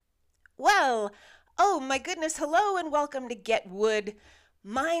Well, oh my goodness, hello and welcome to Get Wood.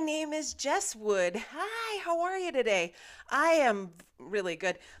 My name is Jess Wood. Hi, how are you today? I am really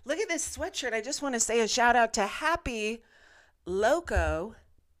good. Look at this sweatshirt. I just want to say a shout out to Happy Loco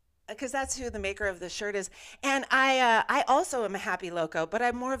because that's who the maker of the shirt is. And I also am a happy loco, but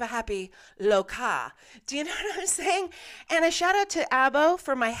I'm more of a happy loca. Do you know what I'm saying? And a shout out to Abo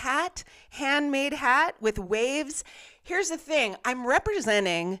for my hat, handmade hat with waves. Here's the thing. I'm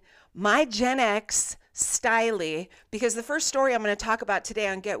representing my Gen X styly because the first story I'm going to talk about today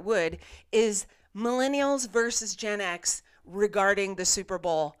on Get Wood is millennials versus Gen X regarding the Super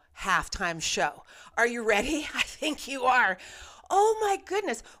Bowl halftime show. Are you ready? I think you are. Oh my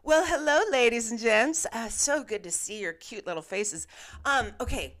goodness. Well, hello, ladies and gents. So good to see your cute little faces.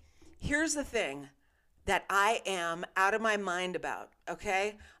 Okay, here's the thing that I am out of my mind about,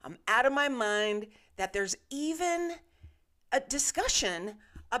 okay? I'm out of my mind that there's even a discussion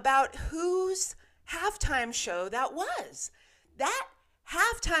about whose halftime show that was. That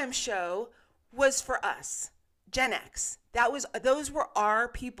halftime show was for us, Gen X. Those were our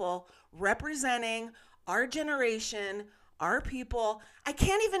people representing our generation, our people. I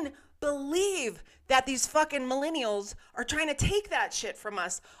can't even believe that these fucking millennials are trying to take that shit from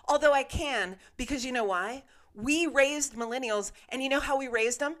us. Although I can, because you know why? We raised millennials, and you know how we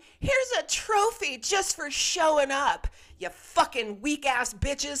raised them? Here's a trophy just for showing up, you fucking weak-ass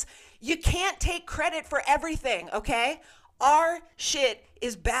bitches. You can't take credit for everything, okay? Our shit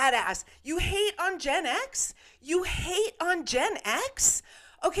is badass. You hate on Gen X? You hate on Gen X?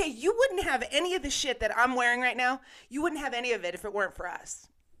 Okay, you wouldn't have any of the shit that I'm wearing right now. You wouldn't have any of it if it weren't for us.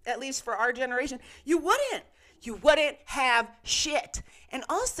 At least for our generation. You wouldn't. You wouldn't have shit. And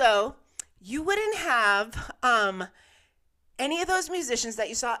also, you wouldn't have any of those musicians that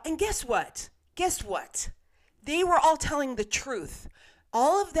you saw. And guess what? Guess what? They were all telling the truth.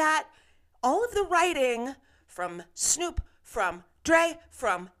 All of that, all of the writing from Snoop, from Dre,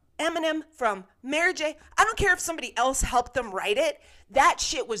 from Eminem, from Mary J. I don't care if somebody else helped them write it. That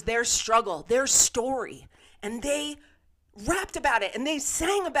shit was their struggle, their story. And they rapped about it and they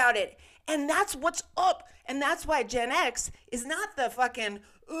sang about it. And that's what's up. And that's why Gen X is not the fucking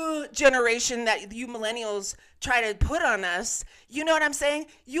generation that you millennials try to put on us. You know what I'm saying?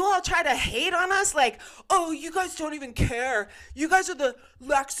 You all try to hate on us like, oh, you guys don't even care. You guys are the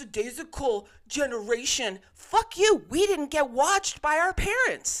lackadaisical generation. Fuck you. We didn't get watched by our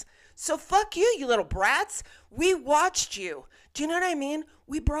parents. So fuck you, you little brats. We watched you. Do you know what I mean?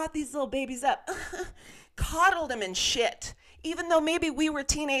 We brought these little babies up, coddled them and shit. Even though maybe we were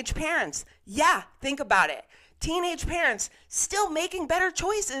teenage parents. Yeah, think about it. Teenage parents still making better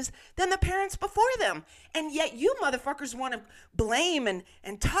choices than the parents before them. And yet you motherfuckers want to blame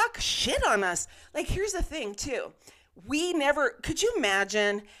and talk shit on us. Like, here's the thing, too. Could you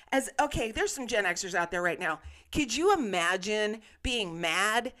imagine, okay, there's some Gen Xers out there right now. Could you imagine being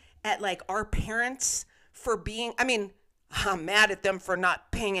mad at, like, our parents for being, I'm mad at them for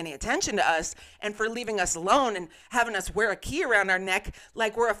not paying any attention to us and for leaving us alone and having us wear a key around our neck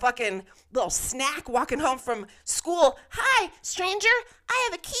like we're a fucking little snack walking home from school. Hi, stranger, I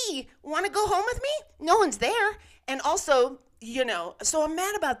have a key. Want to go home with me? No one's there. And also, so I'm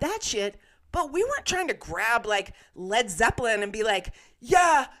mad about that shit, but we weren't trying to grab like Led Zeppelin and be like,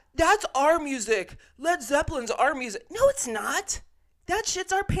 yeah, that's our music. Led Zeppelin's our music. No, it's not. That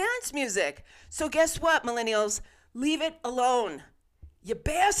shit's our parents' music. So guess what, millennials? Leave it alone. You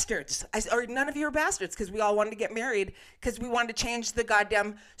bastards. Or none of you are bastards because we all wanted to get married because we wanted to change the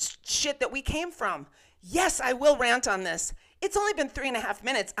goddamn shit that we came from. Yes, I will rant on this. It's only been 3.5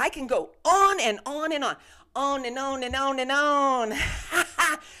 minutes. I can go on and on and on. On and on and on and on.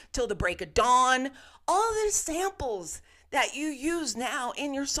 Till the break of dawn. All the samples that you use now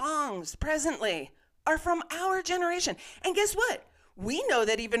in your songs presently are from our generation. And guess what? We know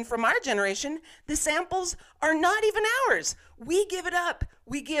that even from our generation, the samples are not even ours. We give it up.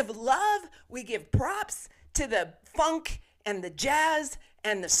 We give love. We give props to the funk and the jazz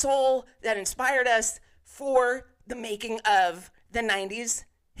and the soul that inspired us for the making of the 90s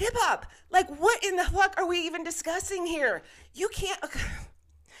hip hop. Like, what in the fuck are we even discussing here? You can't,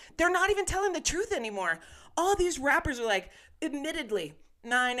 they're not even telling the truth anymore. All these rappers are like, admittedly,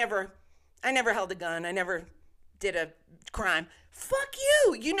 nah, I never held a gun. I never did a crime. Fuck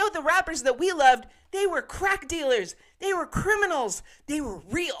you. You know, the rappers that we loved, they were crack dealers. They were criminals. They were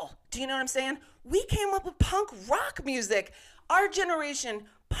real. Do you know what I'm saying? We came up with punk rock music. Our generation,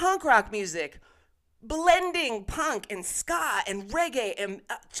 punk rock music. Blending punk and ska and reggae and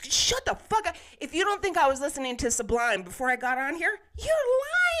shut the fuck up. If you don't think I was listening to Sublime before I got on here, you're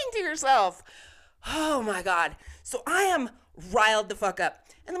lying to yourself. Oh my God. So I am riled the fuck up.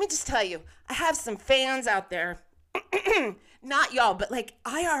 And let me just tell you, I have some fans out there, not y'all, but like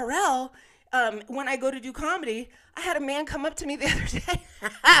IRL. When I go to do comedy, I had a man come up to me the other day,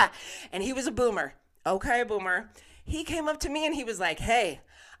 and he was a boomer. Okay, boomer. He came up to me and he was like, hey,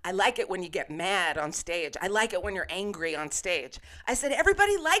 I like it when you get mad on stage. I like it when you're angry on stage. I said,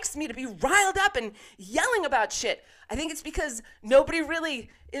 everybody likes me to be riled up and yelling about shit. I think it's because nobody really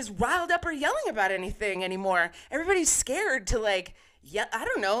is riled up or yelling about anything anymore. Everybody's scared to like, yeah, I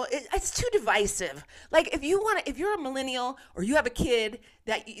don't know. It's too divisive. Like if you're a millennial or you have a kid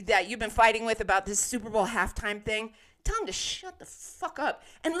that you've been fighting with about this Super Bowl halftime thing, tell them to shut the fuck up.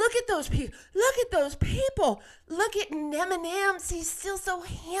 And look at those people. Look at those people. Look at Eminem. He's still so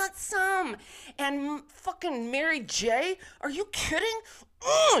handsome. And fucking Mary J. Are you kidding?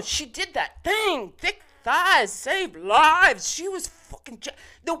 She did that thing. Thick thighs save lives. She was fucking.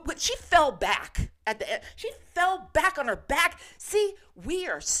 She fell back at the end. She fell back on her back. See,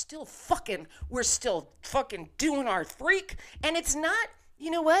 we're still fucking doing our freak. And it's not,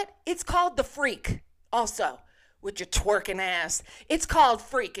 you know what? It's called the freak also. With your twerking ass. It's called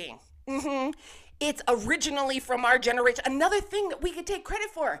freaking. It's originally from our generation. Another thing that we could take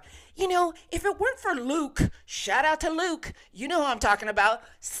credit for. You know, if it weren't for Luke, shout out to Luke, you know who I'm talking about,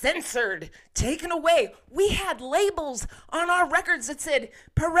 censored, taken away. We had labels on our records that said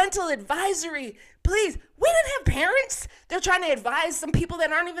parental advisory. Please, we didn't have parents. They're trying to advise some people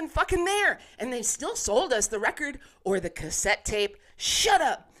that aren't even fucking there. And they still sold us the record or the cassette tape. Shut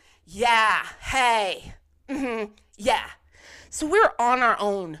up. Yeah, hey. Yeah. So we're on our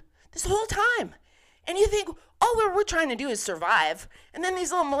own this whole time. And you think, all we're trying to do is survive. And then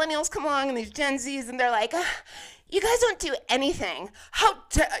these little millennials come along and these Gen Zs and they're like, you guys don't do anything. How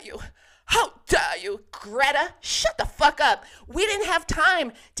dare you? How dare you? Greta, shut the fuck up. We didn't have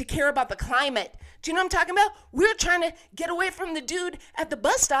time to care about the climate. Do you know what I'm talking about? We're trying to get away from the dude at the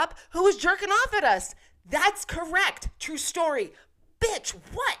bus stop who was jerking off at us. That's correct. True story. Bitch,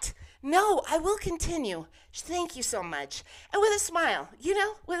 what? No, I will continue. Thank you so much. And with a smile,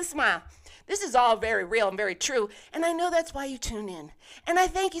 with a smile. This is all very real and very true, and I know that's why you tune in. And I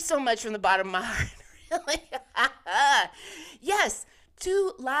thank you so much from the bottom of my heart, really. Yes,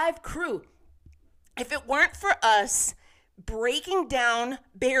 to live crew. If it weren't for us breaking down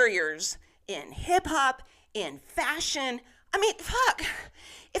barriers in hip-hop, in fashion, I mean, fuck.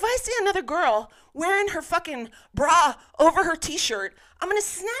 If I see another girl wearing her fucking bra over her t-shirt, I'm going to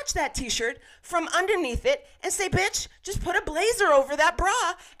snatch that t-shirt from underneath it and say, bitch, just put a blazer over that bra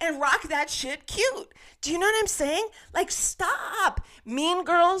and rock that shit cute. Do you know what I'm saying? Like, stop. Mean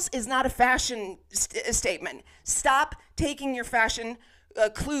Girls is not a fashion statement. Stop taking your fashion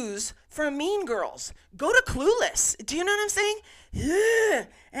clues from Mean Girls. Go to Clueless. Do you know what I'm saying? Ugh.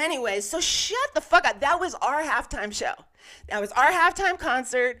 Anyways, so shut the fuck up. That was our halftime show. That was our halftime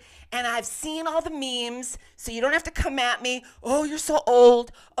concert, and I've seen all the memes, so you don't have to come at me. Oh, you're so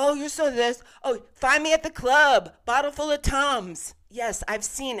old. Oh, you're so this. Oh, find me at the club. Bottle full of Tums. Yes, I've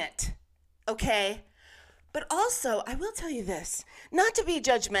seen it. Okay? But also, I will tell you this, not to be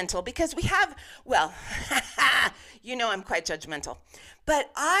judgmental, because we have, well, you know I'm quite judgmental.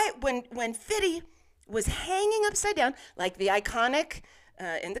 But when Fitty was hanging upside down, like the iconic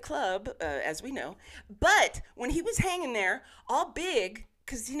in the club, as we know. But when he was hanging there, all big,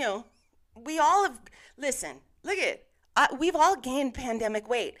 because, we all have, listen, look at it. We've all gained pandemic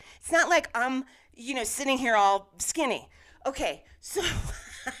weight. It's not like I'm, sitting here all skinny. Okay, so,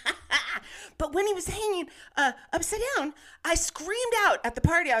 but when he was hanging upside down, I screamed out at the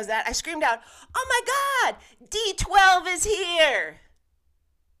party I was at, oh my God, D12 is here.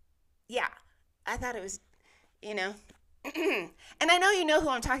 Yeah, I thought it was, and I know you know who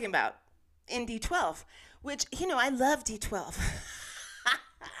I'm talking about in D12, which, I love D12.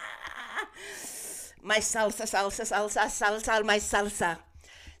 My salsa, my salsa.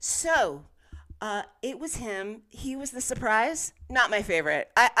 So, it was him. He was the surprise. Not my favorite.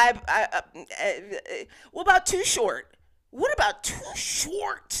 What about Too Short? What about Too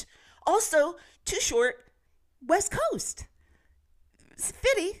Short? Also, Too Short, West Coast.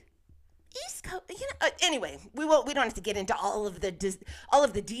 Fitty, East Coast. Anyway, we don't have to get into all of the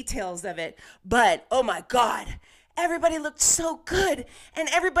details of it. But oh my God, everybody looked so good, and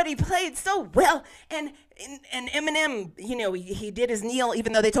everybody played so well. And Eminem, he did his kneel,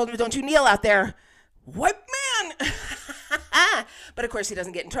 even though they told him don't you kneel out there, white man. But of course he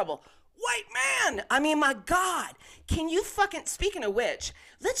doesn't get in trouble. white man. I mean, my God. Can you fucking, speaking of which,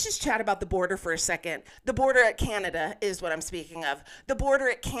 let's just chat about the border for a second. The border at Canada is what I'm speaking of. The border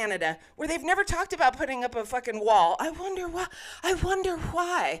at Canada, where they've never talked about putting up a fucking wall. I wonder why. I wonder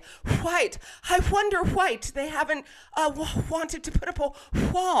why. White. I wonder white. They haven't wanted to put up a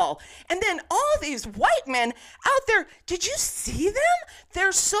wall. And then all these white men out there, did you see them?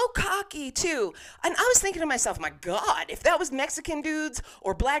 They're so cocky too. And I was thinking to myself, my God, if that was Mexican dudes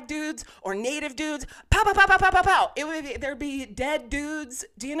or black dudes or native dudes, pow, pow, pow, pow, pow, pow, pow. There'd be dead dudes.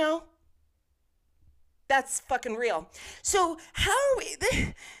 Do you know? That's fucking real. So how are we,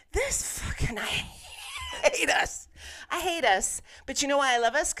 this fucking, I hate us. I hate us. But you know why I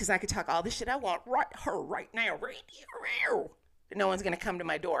love us? Because I could talk all the shit I want right now. No one's going to come to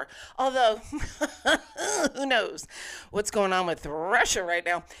my door. Although, who knows what's going on with Russia right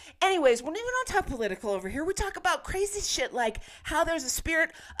now. Anyways, we don't talk political over here. We talk about crazy shit like how there's a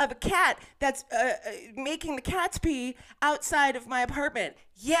spirit of a cat that's making the cats pee outside of my apartment.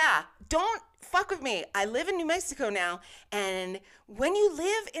 Yeah, don't fuck with me. I live in New Mexico now, and when you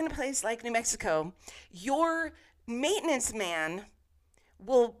live in a place like New Mexico, your maintenance man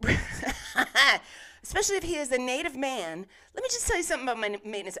will... especially if he is a native man. Let me just tell you something about my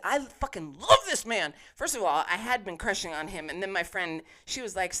maintenance. I fucking love this man. First of all, I had been crushing on him, and then my friend, she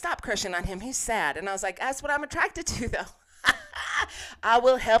was like, stop crushing on him. He's sad. And I was like, that's what I'm attracted to, though. I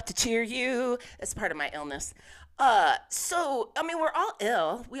will help to cheer you. That's part of my illness. So, I mean, we're all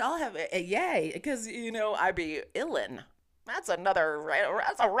ill. We all have a yay, because, you know, I be illin'. That's a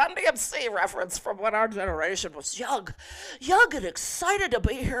Run DMC reference from when our generation was young and excited to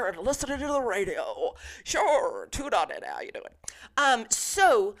be here and listening to the radio. Sure, tune on it. How you doing?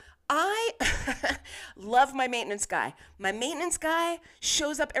 So I love my maintenance guy. My maintenance guy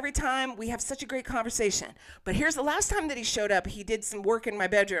shows up every time. We have such a great conversation. But here's the last time that he showed up. He did some work in my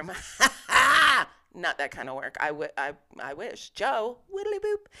bedroom. Not that kind of work. I wish. Joe, whittly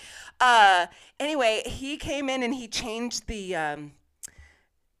boop. Anyway, he came in and he changed the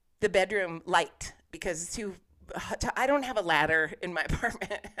bedroom light because it's too. I don't have a ladder in my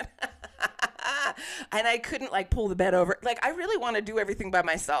apartment. And I couldn't like pull the bed over. Like I really want to do everything by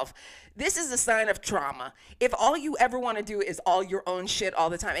myself. This is a sign of trauma. If all you ever want to do is all your own shit all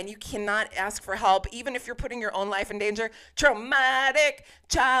the time and you cannot ask for help, even if you're putting your own life in danger, traumatic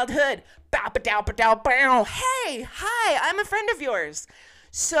childhood. Bow, ba-dow, ba-dow, bow. Hey, hi, I'm a friend of yours.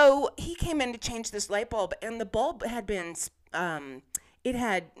 So he came in to change this light bulb and the bulb had been, it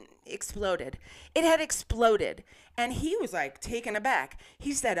had exploded. It had exploded. And he was like taken aback.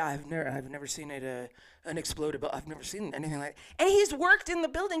 He said, I've never seen it an exploded bulb. I've never seen anything like that. And he's worked in the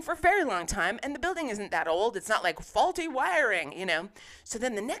building for a very long time, and the building isn't that old. It's not like faulty wiring, you know. So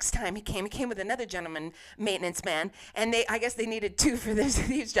then the next time he came with another gentleman, maintenance man, and I guess they needed two for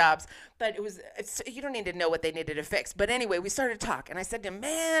these jobs. But you don't need to know what they needed to fix. But anyway, we started to talk, and I said to him,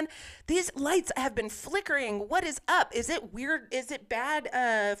 man, these lights have been flickering. What is up? Is it weird? Is it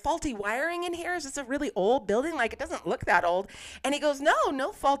bad faulty wiring in here? Is this a really old building? Like, it doesn't look that old. And he goes,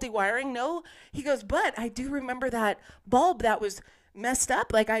 no faulty wiring, no. He goes, but I do remember that bulb that was messed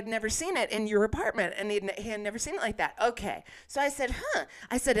up, like I'd never seen it in your apartment, and he had never seen it like that. Okay, so I said,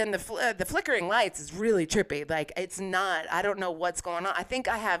 I said, and the flickering lights is really trippy. Like it's not. I don't know what's going on. I think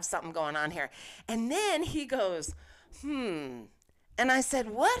I have something going on here. And then he goes, and I said,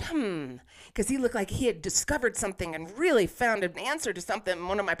 what? Because he looked like he had discovered something and really found an answer to something in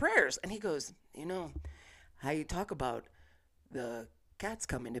one of my prayers. And he goes, you know, how you talk about the cats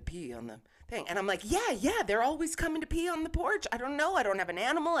coming to pee on the thing. And I'm like, yeah, they're always coming to pee on the porch. I don't know. I don't have an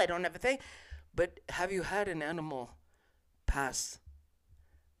animal. I don't have a thing. But have you had an animal pass?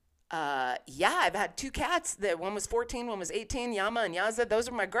 Yeah, I've had two cats. One was 14, one was 18, Yama and Yaza. Those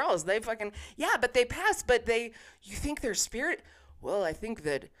are my girls. They fucking, yeah, but they pass. But you think they're spirit? Well, I think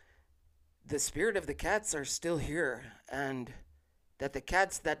that the spirit of the cats are still here, and that the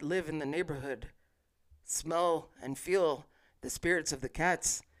cats that live in the neighborhood smell and feel the spirits of the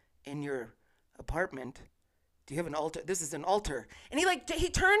cats in your apartment. Do you have an altar? This is an altar. And he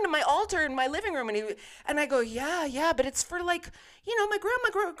turned to my altar in my living room, and I go, yeah, but it's for like, you know, my grandma,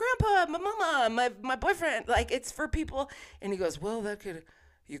 grandpa, my mama, my boyfriend, like it's for people. And he goes, well,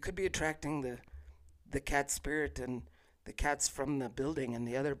 you could be attracting the cat spirit, and the cats from the building and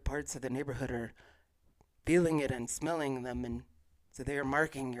the other parts of the neighborhood are feeling it and smelling them, and so they are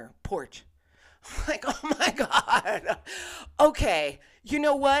marking your porch. Like, oh my God. Okay, you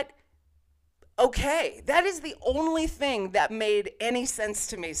know what? Okay, that is the only thing that made any sense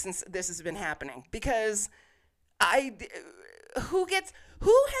to me since this has been happening. Because who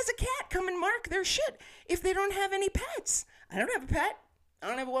has a cat come and mark their shit if they don't have any pets? I don't have a pet. I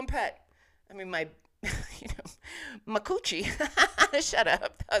don't have one pet. I mean, my, my coochie. Shut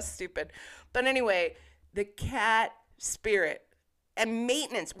up. That was stupid. But anyway, the cat spirit and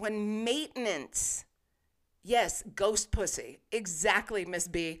maintenance. When maintenance, yes, ghost pussy. Exactly, Miss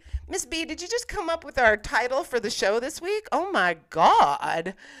B. Miss B, did you just come up with our title for the show this week? Oh my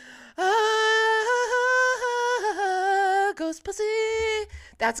God. Ghost pussy.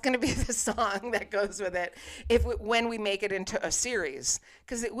 That's going to be the song that goes with it when we make it into a series,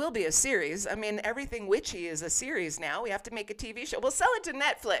 because it will be a series. I mean, everything witchy is a series now. We have to make a TV show. We'll sell it to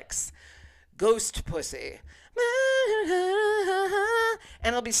Netflix. Ghost pussy. And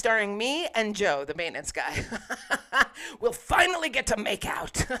it'll be starring me and Joe, the maintenance guy. We'll finally get to make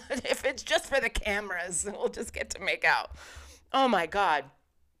out. If it's just for the cameras, we'll just get to make out. Oh my God.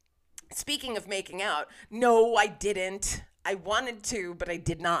 Speaking of making out, no, I didn't. I wanted to, but I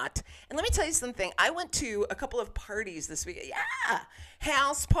did not. And let me tell you something. I went to a couple of parties this week. Yeah,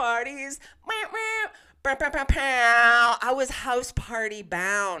 house parties. I was house party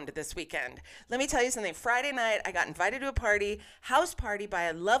bound this weekend. Let me tell you something. Friday night, I got invited to a house party by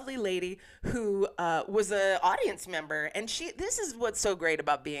a lovely lady who was an audience member. And this is what's so great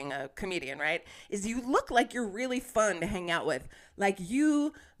about being a comedian, right? Is you look like you're really fun to hang out with. Like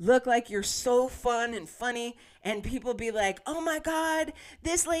you look like you're so fun and funny, and people be like, "Oh my God,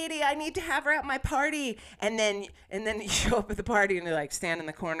 this lady, I need to have her at my party." And then you show up at the party and they like stand in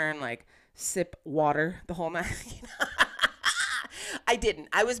the corner and like sip water the whole night. I didn't.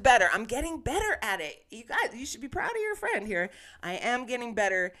 I was better. I'm getting better at it. You guys, you should be proud of your friend here. I am getting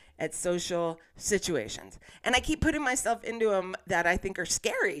better at social situations. And I keep putting myself into them that I think are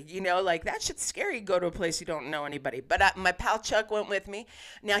scary. Like that shit's scary. Go to a place you don't know anybody. But my pal Chuck went with me.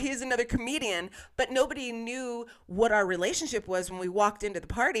 Now he's another comedian, but nobody knew what our relationship was when we walked into the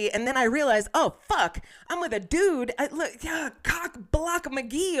party. And then I realized, oh, fuck, I'm with a dude. Cock block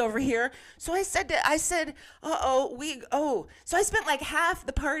McGee over here. So I said, so I spent like half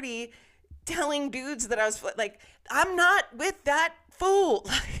the party telling dudes that I was like, I'm not with that fool.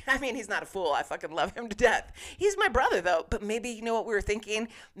 I mean, he's not a fool. I fucking love him to death. He's my brother though. But maybe, you know what we were thinking?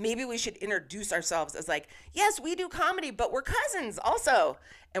 Maybe we should introduce ourselves as like, yes, we do comedy, but we're cousins also.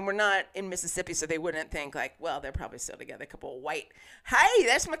 And we're not in Mississippi, so they wouldn't think like, well, they're probably still together. A couple of white. Hey,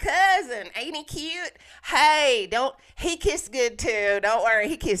 that's my cousin. Ain't he cute? Hey, he kissed good too. Don't worry,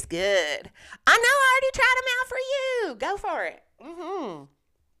 he kissed good. I know I already tried him out for you. Go for it.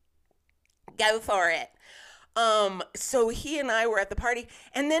 Go for it. So he and I were at the party,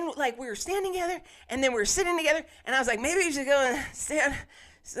 and then like we were standing together, and then we were sitting together, and I was like, maybe we should go and stand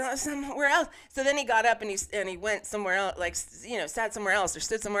somewhere else. So then he got up and he went somewhere else, like, sat somewhere else or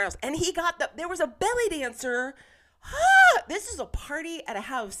stood somewhere else. And there was a belly dancer. This is a party at a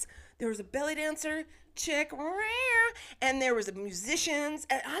house. There was a belly dancer chick, and there was musicians.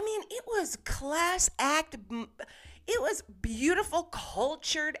 And, I mean, it was class act. It was beautiful,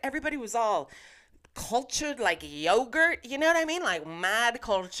 cultured. Everybody was all cultured like yogurt. You know what I mean? Like mad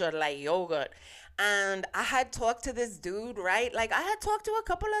cultured like yogurt. And I had talked to this dude, right? Like I had talked to a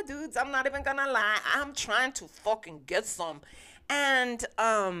couple of dudes. I'm not even gonna lie. I'm trying to fucking get some. And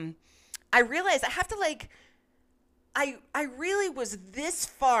I realized I have to like, I really was this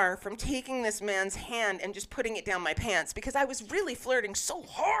far from taking this man's hand and just putting it down my pants, because I was really flirting so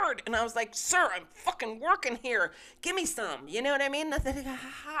hard. And I was like, sir, I'm fucking working here. Give me some. You know what I mean?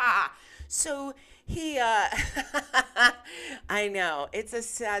 So he, I know, it's a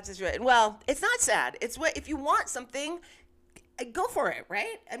sad situation. Well, it's not sad. It's if you want something, go for it,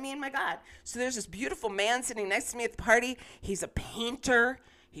 right? I mean, my God. So there's this beautiful man sitting next to me at the party. He's a painter.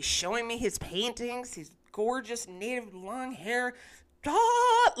 He's showing me his paintings. He's gorgeous, native long hair.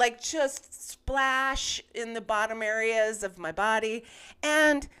 Like just splash in the bottom areas of my body.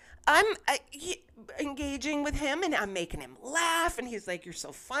 And I'm engaging with him, and I'm making him laugh, and he's like, you're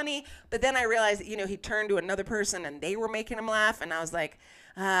so funny. But then I realized, he turned to another person and they were making him laugh, and I was like,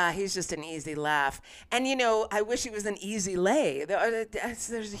 he's just an easy laugh. And I wish he was an easy lay.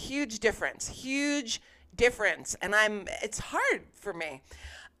 There's a huge difference, and it's hard for me.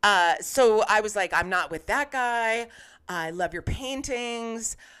 So I was like, I'm not with that guy. I love your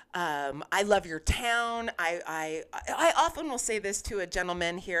paintings. I love your town. I often will say this to a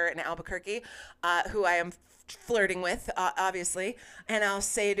gentleman here in Albuquerque, who I am flirting with, obviously, and I'll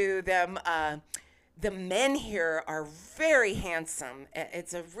say to them, the men here are very handsome.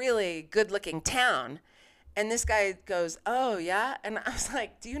 It's a really good-looking town. And this guy goes, oh, yeah? And I was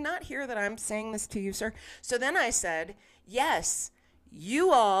like, do you not hear that I'm saying this to you, sir? So then I said, yes,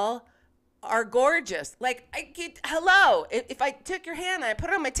 you all are gorgeous. Like, hello, if I took your hand and I put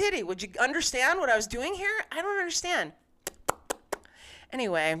it on my titty, would you understand what I was doing here? I don't understand.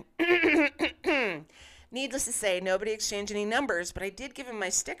 Anyway, needless to say, nobody exchanged any numbers, but I did give him my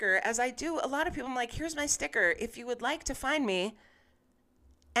sticker, as I do a lot of people. I'm like, here's my sticker. If you would like to find me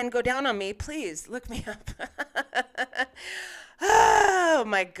and go down on me, please look me up. Oh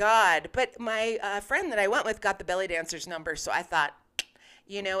my God. But my friend that I went with got the belly dancer's number, so I thought,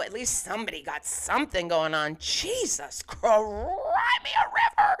 at least somebody got something going on. Jesus, cry me a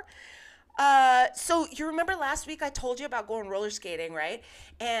river. So you remember last week I told you about going roller skating, right?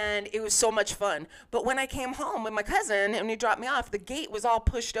 And it was so much fun. But when I came home with my cousin and he dropped me off, the gate was all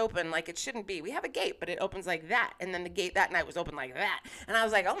pushed open like it shouldn't be. We have a gate, but it opens like that. And then the gate that night was open like that. And I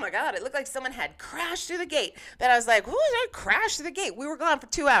was like, oh my God, it looked like someone had crashed through the gate. Then I was like, who that crashed through the gate? We were gone for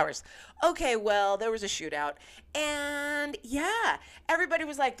 2 hours. Okay, well, there was a shootout. And yeah, everybody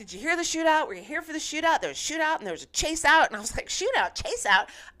was like, did you hear the shootout? Were you here for the shootout? There was a shootout and there was a chase out. And I was like, shootout, chase out?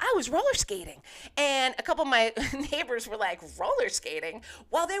 I was roller skating. And a couple of my neighbors were like, roller skating?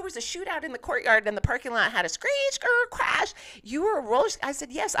 While there was a shootout in the courtyard and the parking lot had a screech, crash, you were a roller skating? I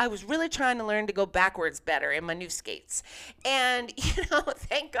said, yes, I was really trying to learn to go backwards better in my new skates. And,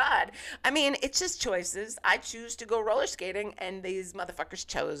 thank God. I mean, it's just choices. I choose to go roller skating, and these motherfuckers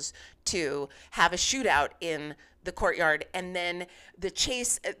chose to have a shootout in the courtyard. And then the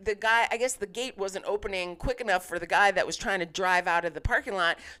chase, the guy, I guess the gate wasn't opening quick enough for the guy that was trying to drive out of the parking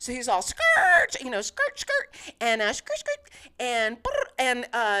lot. So he's all skirt, skirt, and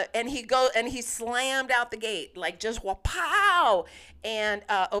and he slammed out the gate, like just pow, and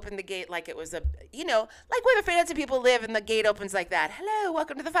opened the gate like it was like where the fancy people live, and the gate opens like that. Hello,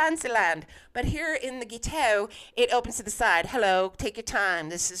 welcome to the fancy land. But here in the ghetto, it opens to the side. Hello, take your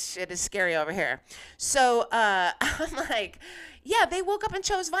time. Shit is scary over here. So I'm like, yeah, they woke up and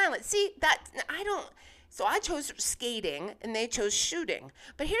chose violence. See, so I chose skating and they chose shooting.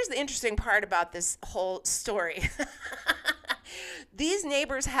 But here's the interesting part about this whole story. These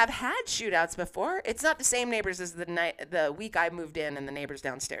neighbors have had shootouts before. It's not the same neighbors as the week I moved in and the neighbors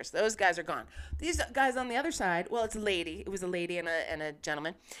downstairs. Those guys are gone. These guys on the other side, well, it's a lady. It was a lady and a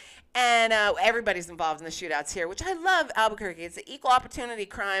gentleman. And everybody's involved in the shootouts here, which I love Albuquerque. It's an equal opportunity,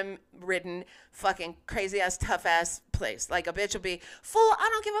 crime-ridden, fucking crazy-ass, tough-ass place. Like a bitch will be, fool, I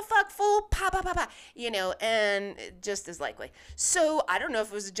don't give a fuck, fool, pa, pa, pa, pa, and just as likely. So I don't know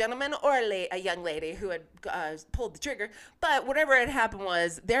if it was a gentleman or a young lady who had pulled the trigger, but whatever had happened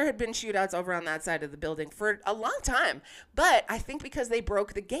was there had been shootouts over on that side of the building for a long time. But I think because they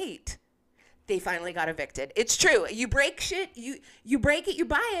broke the gate, they finally got evicted. It's true. You break shit, you break it, you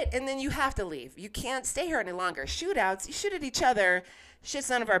buy it, and then you have to leave. You can't stay here any longer. Shootouts, you shoot at each other, shit's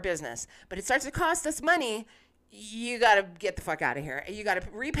none of our business. But it starts to cost us money. You got to get the fuck out of here. You got to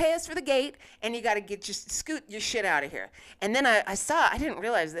repay us for the gate, and you got to scoot your shit out of here. And then I didn't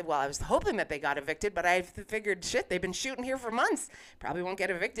realize that, I was hoping that they got evicted, but I figured, shit, they've been shooting here for months. Probably won't get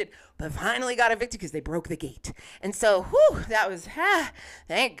evicted, but finally got evicted because they broke the gate. And so, that was,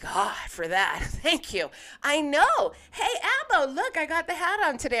 thank God for that. Thank you. I know. Hey, Ambo, look, I got the hat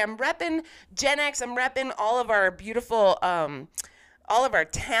on today. I'm repping Gen X. I'm repping all of our beautiful, all of our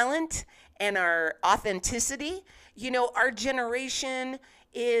talent and our authenticity. Our generation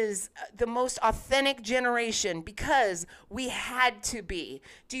is the most authentic generation because we had to be.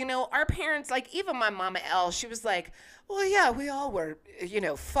 Do you know, our parents, like even my mama Elle, she was like, well, yeah, we all were,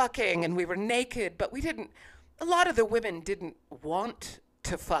 fucking and we were naked, but a lot of the women didn't want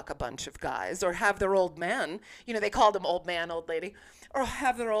to fuck a bunch of guys or have their old man, they called him old man, old lady, or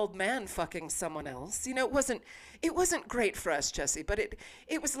have their old man fucking someone else. It wasn't great for us, Jesse, but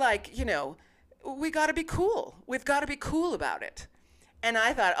it was like, we got to be cool. We've got to be cool about it. And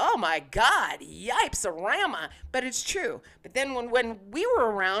I thought, oh my God, yipes-a-rama. But it's true. But then when we were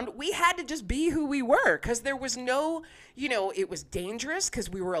around, we had to just be who we were because there was no, it was dangerous because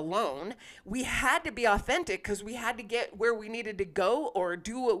we were alone. We had to be authentic because we had to get where we needed to go or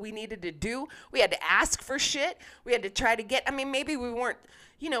do what we needed to do. We had to ask for shit. We had to try to get, maybe we weren't,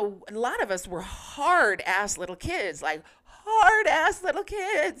 a lot of us were hard-ass little kids, like hard-ass little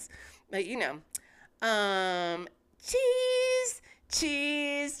kids. But,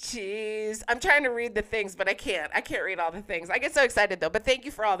 cheese. I'm trying to read the things, but I can't read all the things. I get so excited though, but thank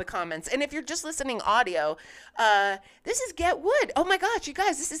you for all the comments. And if you're just listening audio, this is Get Wood. Oh my gosh, you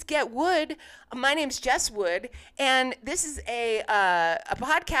guys, this is Get Wood. My name's Jess Wood, and this is a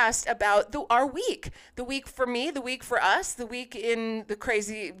podcast about our week. The week for me, the week for us, the week in the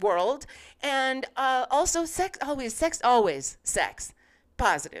crazy world, and also sex, always sex.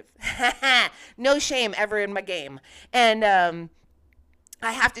 Positive. No shame ever in my game. And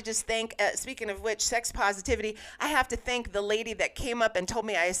I have to just thank, speaking of which, sex positivity, I have to thank the lady that came up and told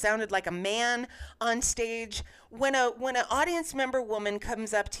me I sounded like a man on stage. When an audience member woman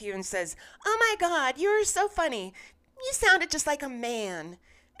comes up to you and says, "Oh my God, you're so funny. You sounded just like a man."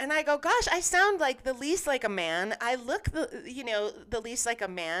 And I go, "Gosh, I sound like the least like a man. I look the least like a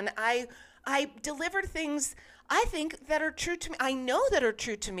man. I deliver things I think that are true to me. I know that are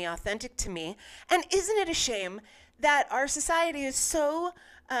true to me, authentic to me. And isn't it a shame that our society is so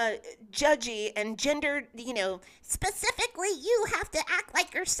judgy and gendered, specifically you have to act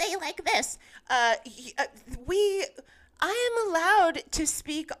like or say like this. We I am allowed to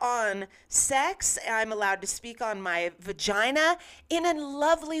speak on sex. I'm allowed to speak on my vagina in a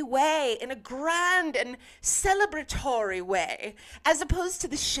lovely way, in a grand and celebratory way, as opposed to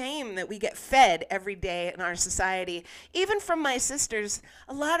the shame that we get fed every day in our society. Even from my sisters,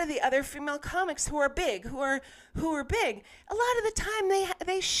 a lot of the other female comics who are big, who are big, a lot of the time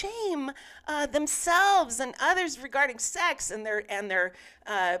they shame themselves and others regarding sex and their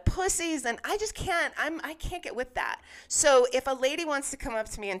pussies, and I just can't. I can't get with that. So if a lady wants to come up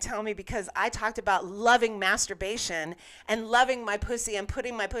to me and tell me because I talked about loving masturbation and loving my pussy and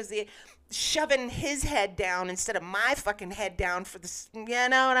putting my pussy, shoving his head down instead of my fucking head down for this, you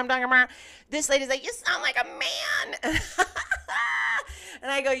know what I'm talking about? This lady's like, "You sound like a man."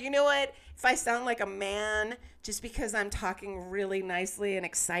 And I go, "You know what? If I sound like a man just because I'm talking really nicely and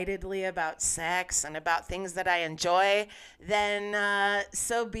excitedly about sex and about things that I enjoy, then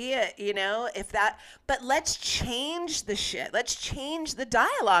so be it, but let's change the shit. Let's change the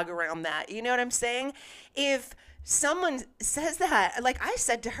dialogue around that. You know what I'm saying? If someone says that, like I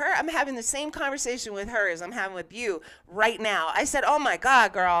said to her, I'm having the same conversation with her as I'm having with you right now. I said, "Oh my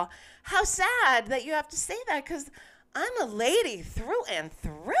God, girl, how sad that you have to say that, because I'm a lady through and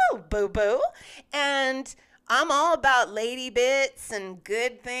through, boo-boo. And I'm all about lady bits and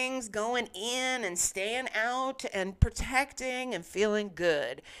good things going in and staying out and protecting and feeling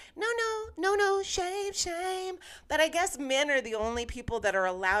good. No, shame. But I guess men are the only people that are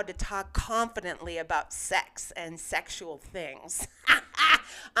allowed to talk confidently about sex and sexual things."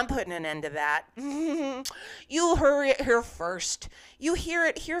 I'm putting an end to that. You heard it here first. You hear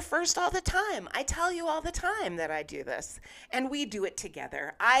it here first all the time. I tell you all the time that I do this, and we do it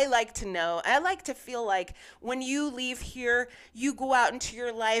together. I like to know, I like to feel like when you leave here, you go out into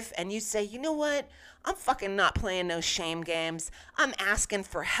your life and you say, "You know what? I'm fucking not playing no shame games. I'm asking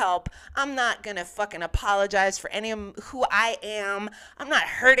for help. I'm not gonna fucking apologize for any of who I am. I'm not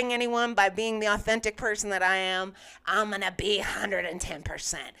hurting anyone by being the authentic person that I am. I'm gonna be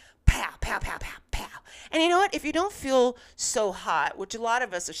 110%. Pow, pow, pow, pow, pow." And you know what? If you don't feel so hot, which a lot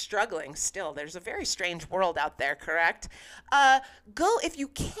of us are struggling still, there's a very strange world out there, correct? Go, if you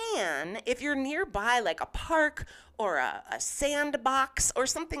can, if you're nearby, like a park or a sandbox or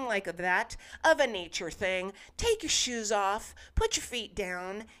something like that, of a nature thing, take your shoes off, put your feet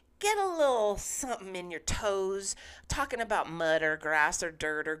down, get a little something in your toes, talking about mud or grass or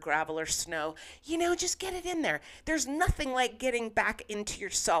dirt or gravel or snow. Just get it in there. There's nothing like getting back into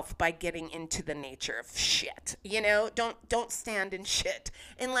yourself by getting into the nature of shit. Don't stand in shit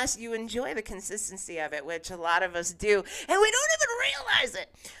unless you enjoy the consistency of it, which a lot of us do, and we don't even realize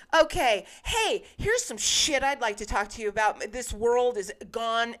it. Okay, hey, here's some shit I'd like to talk to you about. This world is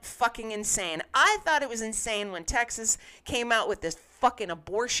gone fucking insane. I thought it was insane when Texas came out with this fucking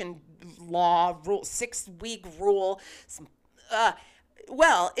abortion law rule, 6-week rule.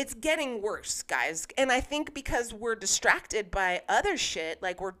 Well, it's getting worse, guys. And I think because we're distracted by other shit,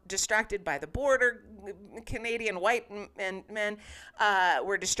 like we're distracted by the border, Canadian white men,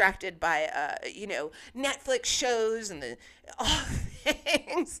 we're distracted by, Netflix shows and all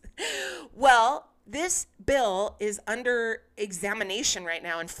things. Well, this bill is under examination right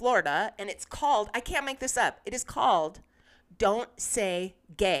now in Florida, and it's called, I can't make this up, it is called Don't Say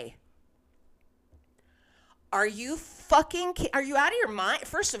Gay. Are you out of your mind?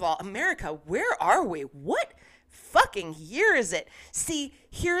 First of all, America, where are we? What fucking year is it? See,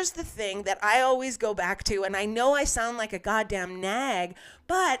 here's the thing that I always go back to, and I know I sound like a goddamn nag,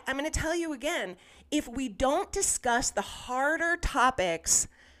 but I'm going to tell you again, if we don't discuss the harder topics,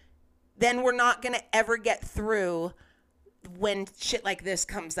 then we're not going to ever get through when shit like this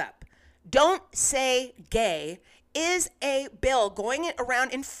comes up. Don't Say Gay is a bill going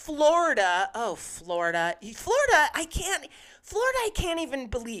around in Florida. Oh, Florida, I can't even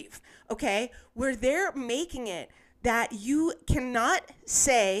believe, okay, where they're making it that you cannot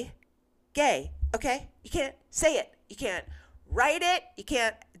say gay, okay? You can't say it. You can't write it. You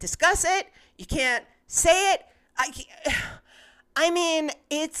can't discuss it. You can't say it. I mean,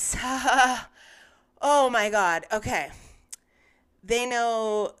 it's, oh my God, okay. They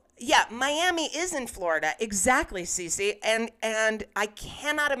know. Yeah, Miami is in Florida. Exactly, Cece. And I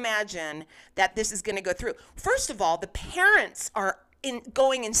cannot imagine that this is going to go through. First of all, the parents are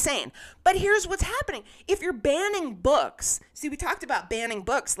going insane. But here's what's happening. If you're banning books, see, we talked about banning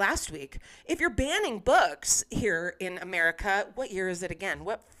books last week. If you're banning books here in America, what year is it again?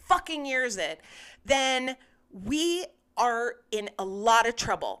 What fucking year is it? Then we are in a lot of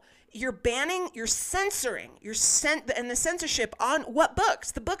trouble. You're banning, you're censoring, and the censorship on what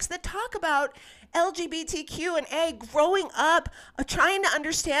books? The books that talk about LGBTQ and A, growing up, trying to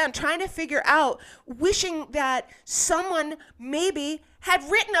understand, trying to figure out, wishing that someone maybe had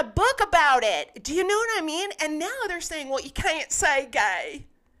written a book about it. Do you know what I mean? And now they're saying, well, you can't say gay.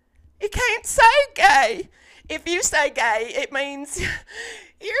 You can't say gay. If you say gay, it means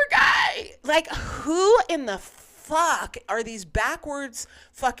you're gay. Like, who in the fuck are these backwards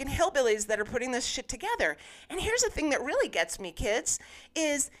fucking hillbillies that are putting this shit together? And here's the thing that really gets me, kids,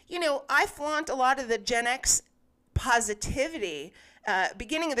 is, I flaunt a lot of the Gen X positivity,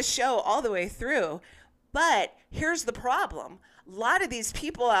 beginning of the show all the way through. But here's the problem. A lot of these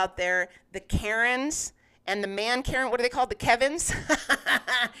people out there, the Karens and the man Karen, what are they called? The Kevins?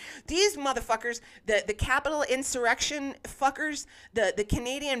 These motherfuckers, the Capitol insurrection fuckers, the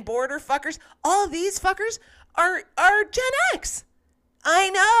Canadian border fuckers, all of these fuckers are Gen X. I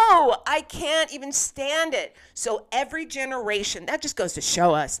know. I can't even stand it. So every generation, that just goes to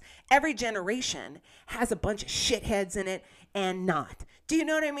show us, every generation has a bunch of shitheads in it and not. Do you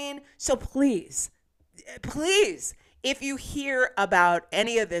know what I mean? So please, if you hear about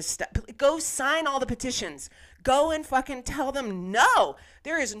any of this stuff, go sign all the petitions. Go and fucking tell them no.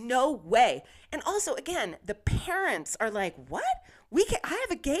 There is no way. And also, again, the parents are like, what? I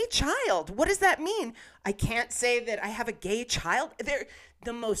have a gay child. What does that mean? I can't say that I have a gay child. They're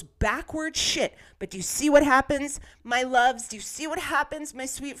the most backward shit. But do you see what happens, my loves? Do you see what happens, my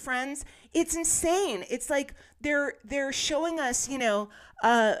sweet friends? It's insane. It's like they're showing us, well,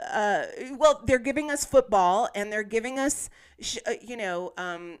 they're giving us football and they're giving us,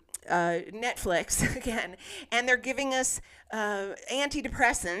 Netflix again, and they're giving us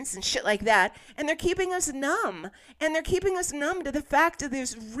antidepressants and shit like that, and they're keeping us numb, to the fact that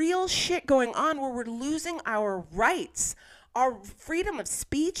there's real shit going on where we're losing our rights, our freedom of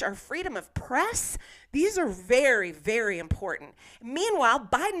speech, our freedom of press. These are very, very important. Meanwhile,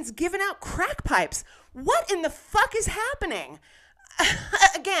 Biden's giving out crack pipes. What in the fuck is happening?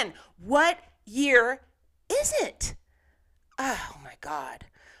 Again, what year is it? Oh my God.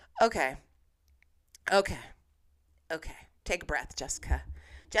 Okay. Take a breath, Jessica.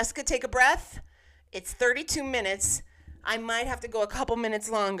 Jessica, take a breath. It's 32 minutes. I might have to go a couple minutes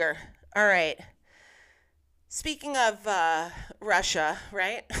longer. All right. Speaking of Russia,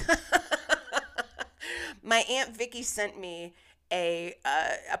 right? My Aunt Vicky sent me a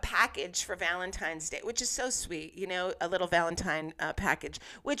package for Valentine's Day, which is so sweet, a little Valentine package,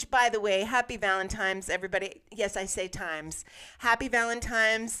 which, by the way, happy Valentine's, everybody. Yes, I say times. Happy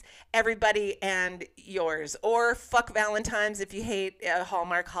Valentine's, everybody, and yours. Or fuck Valentine's if you hate a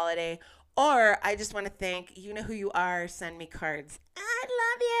Hallmark holiday. Or I just want to thank, you know who you are, send me cards. I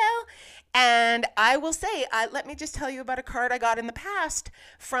love you. And I will say, let me just tell you about a card I got in the past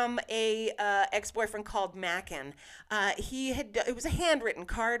from a ex-boyfriend called Mackin. It was a handwritten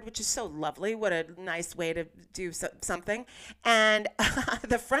card, which is so lovely. What a nice way to do something. And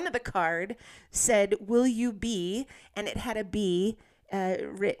the front of the card said, "Will you be?" And it had a B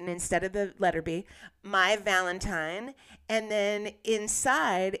written instead of the letter B, "My Valentine." And then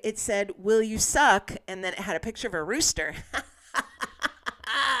inside it said, "Will you suck?" And then it had a picture of a rooster.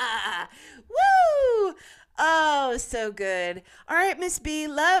 Woo! Oh, so good. All right, Miss B,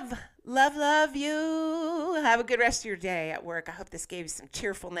 love you. Have a good rest of your day at work. I hope this gave you some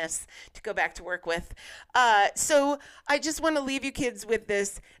cheerfulness to go back to work with. So I just want to leave you kids with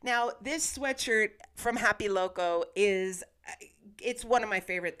this. Now, this sweatshirt from Happy Loco it's one of my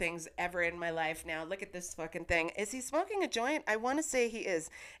favorite things ever in my life now. Look at this fucking thing. Is he smoking a joint? I want to say he is.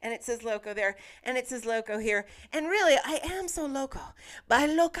 And it says Loco there. And it says Loco here. And really, I am so loco. By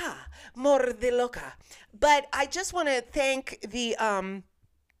loca. Mor de loca. But I just want to thank the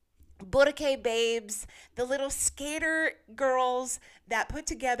Boracay babes, the little skater girls that put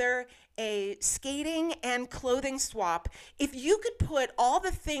together a skating and clothing swap. If you could put all the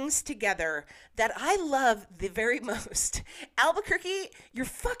things together that I love the very most, Albuquerque, you're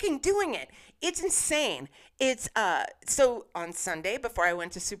fucking doing it. It's insane. It's so on Sunday before I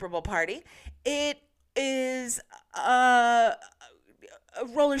went to Super Bowl party, it is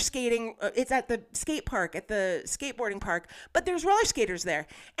roller skating. It's at the skate park, at the skateboarding park, but there's roller skaters there.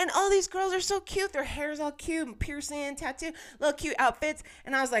 And all these girls are so cute. Their hair's all cute, piercing, tattoo, little cute outfits.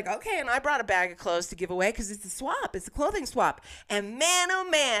 And I was like, okay. And I brought a bag of clothes to give away because it's a swap. It's a clothing swap. And man, oh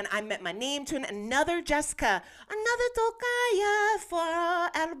man, I met my name to another Jessica, another Tokaya for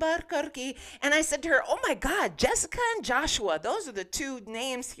Albuquerque. And I said to her, oh my God, Jessica and Joshua, those are the two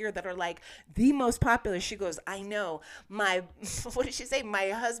names here that are like the most popular. She goes, I know. What did she say? My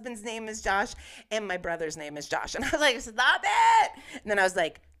husband's name is Josh and my brother's name is Josh. And I was like, stop it. And then I was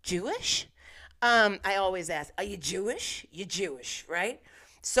like, Jewish? I always ask, are you Jewish? You're Jewish, right?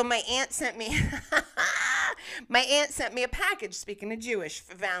 So my aunt sent me a package, speaking of Jewish,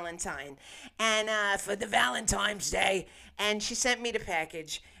 for Valentine. And for the Valentine's Day. And she sent me the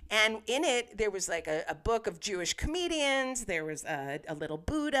package. And in it, there was like a book of Jewish comedians. There was a little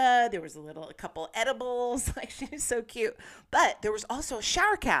Buddha. There was a couple edibles. Like, she was so cute. But there was also a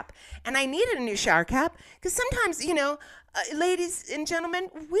shower cap. And I needed a new shower cap because sometimes, ladies and gentlemen,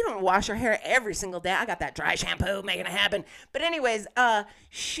 we don't wash our hair every single day. I got that dry shampoo making it happen. But anyways,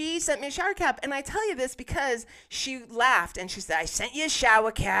 she sent me a shower cap. And I tell you this because she laughed and she said, I sent you a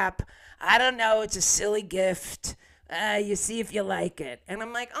shower cap. I don't know. It's a silly gift. You see if you like it. And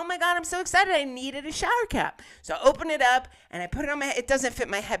I'm like, oh my God, I'm so excited. I needed a shower cap. So I open it up and I put it on my head. It doesn't fit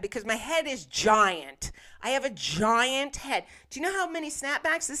my head because my head is giant. I have a giant head. Do you know how many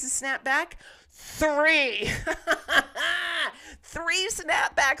snapbacks? This is snapback. 3. 3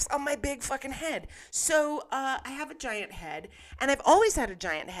 snapbacks on my big fucking head. So I have a giant head, and I've always had a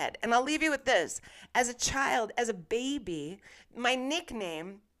giant head. And I'll leave you with this. As a child, as a baby, my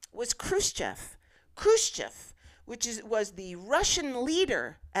nickname was Khrushchev. Khrushchev, which was the Russian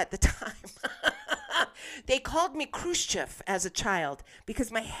leader at the time. They called me Khrushchev as a child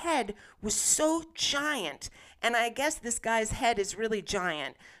because my head was so giant. And I guess this guy's head is really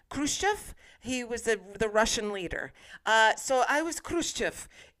giant. Khrushchev, he was the Russian leader. So I was Khrushchev.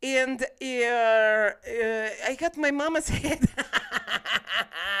 And I got my mama's head.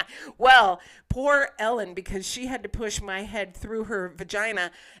 Well, poor Ellen, because she had to push my head through her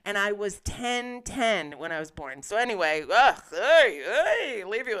vagina, and I was 10 when I was born. So anyway,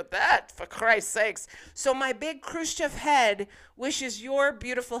 leave you with that, for Christ's sakes. So my big Khrushchev head wishes your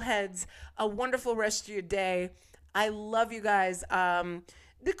beautiful heads a wonderful rest of your day. I love you guys.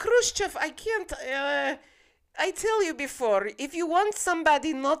 The Khrushchev, I can't... I tell you before, if you want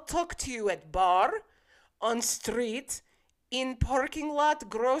somebody not talk to you at bar, on street, in parking lot,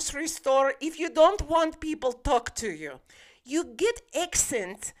 grocery store, if you don't want people talk to you, you get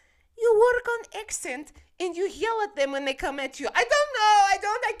accent, you work on accent, and you yell at them when they come at you. I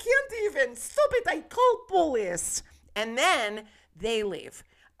can't even. Stop it, I call police. And then they leave.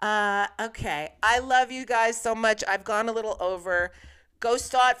 Okay, I love you guys so much. I've gone a little over. Go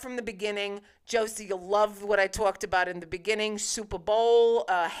start from the beginning. Josie, you'll love what I talked about in the beginning. Super Bowl,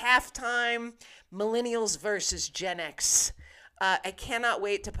 halftime, millennials versus Gen X. I cannot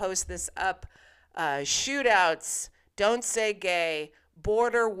wait to post this up. Shootouts, Don't Say Gay,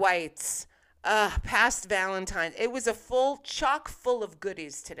 Border Whites, past Valentine's. It was a chock full of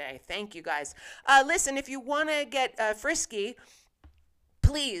goodies today. Thank you guys. Listen, if you want to get frisky,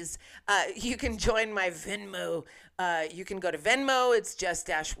 please, you can join my Venmo. You can go to Venmo, it's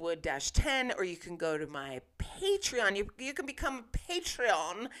just-wood-10, or you can go to my Patreon. You can become a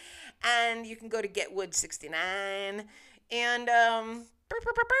Patreon, and you can go to GetWood69. And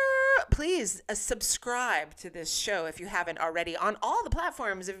please subscribe to this show if you haven't already on all the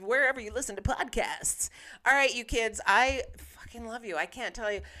platforms, wherever you listen to podcasts. All right, you kids, I fucking love you. I can't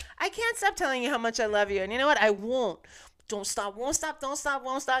stop telling you how much I love you. And you know what? I won't. Don't stop, won't stop, don't stop,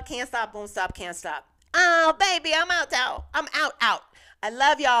 won't stop, can't stop, won't stop, can't stop. Oh, baby, I'm out now. I'm out. I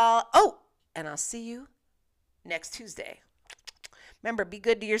love y'all. Oh, and I'll see you next Tuesday. Remember, be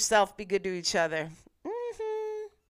good to yourself, be good to each other.